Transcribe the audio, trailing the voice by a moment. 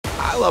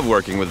love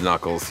working with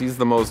Knuckles. He's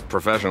the most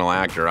professional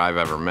actor I've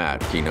ever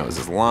met. He knows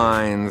his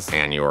lines,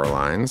 and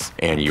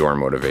your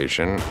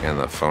motivation, and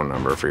the phone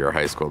number for your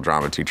high school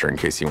drama teacher in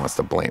case he wants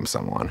to blame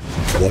someone.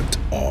 What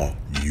are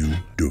you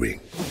doing?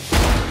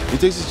 He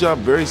takes his job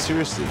very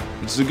seriously,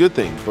 which is a good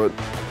thing, but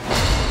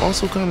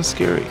also kind of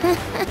scary.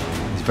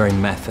 He's very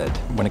method.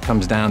 When it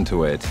comes down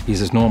to it,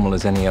 he's as normal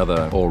as any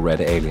other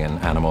all-red alien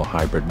animal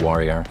hybrid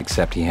warrior,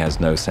 except he has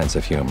no sense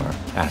of humor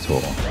at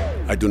all.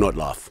 I do not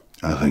laugh.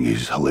 I think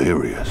he's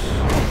hilarious.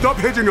 Stop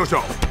hitting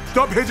yourself!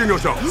 Stop hitting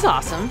yourself! He's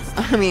awesome.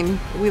 I mean,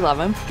 we love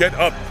him. Get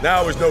up.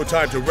 Now is no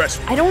time to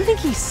rest. I don't think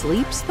he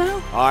sleeps, though.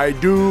 I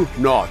do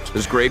not.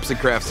 There's grapes at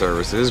craft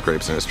services,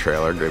 grapes in his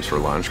trailer, grapes for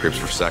lunch, grapes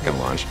for second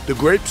lunch. The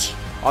grapes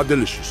are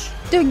delicious.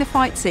 Doing the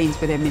fight scenes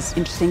with him is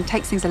interesting,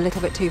 takes things a little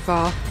bit too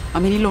far.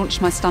 I mean, he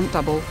launched my stunt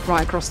double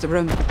right across the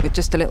room with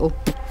just a little...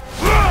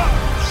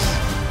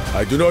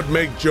 I do not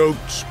make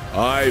jokes,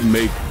 I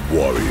make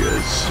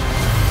warriors.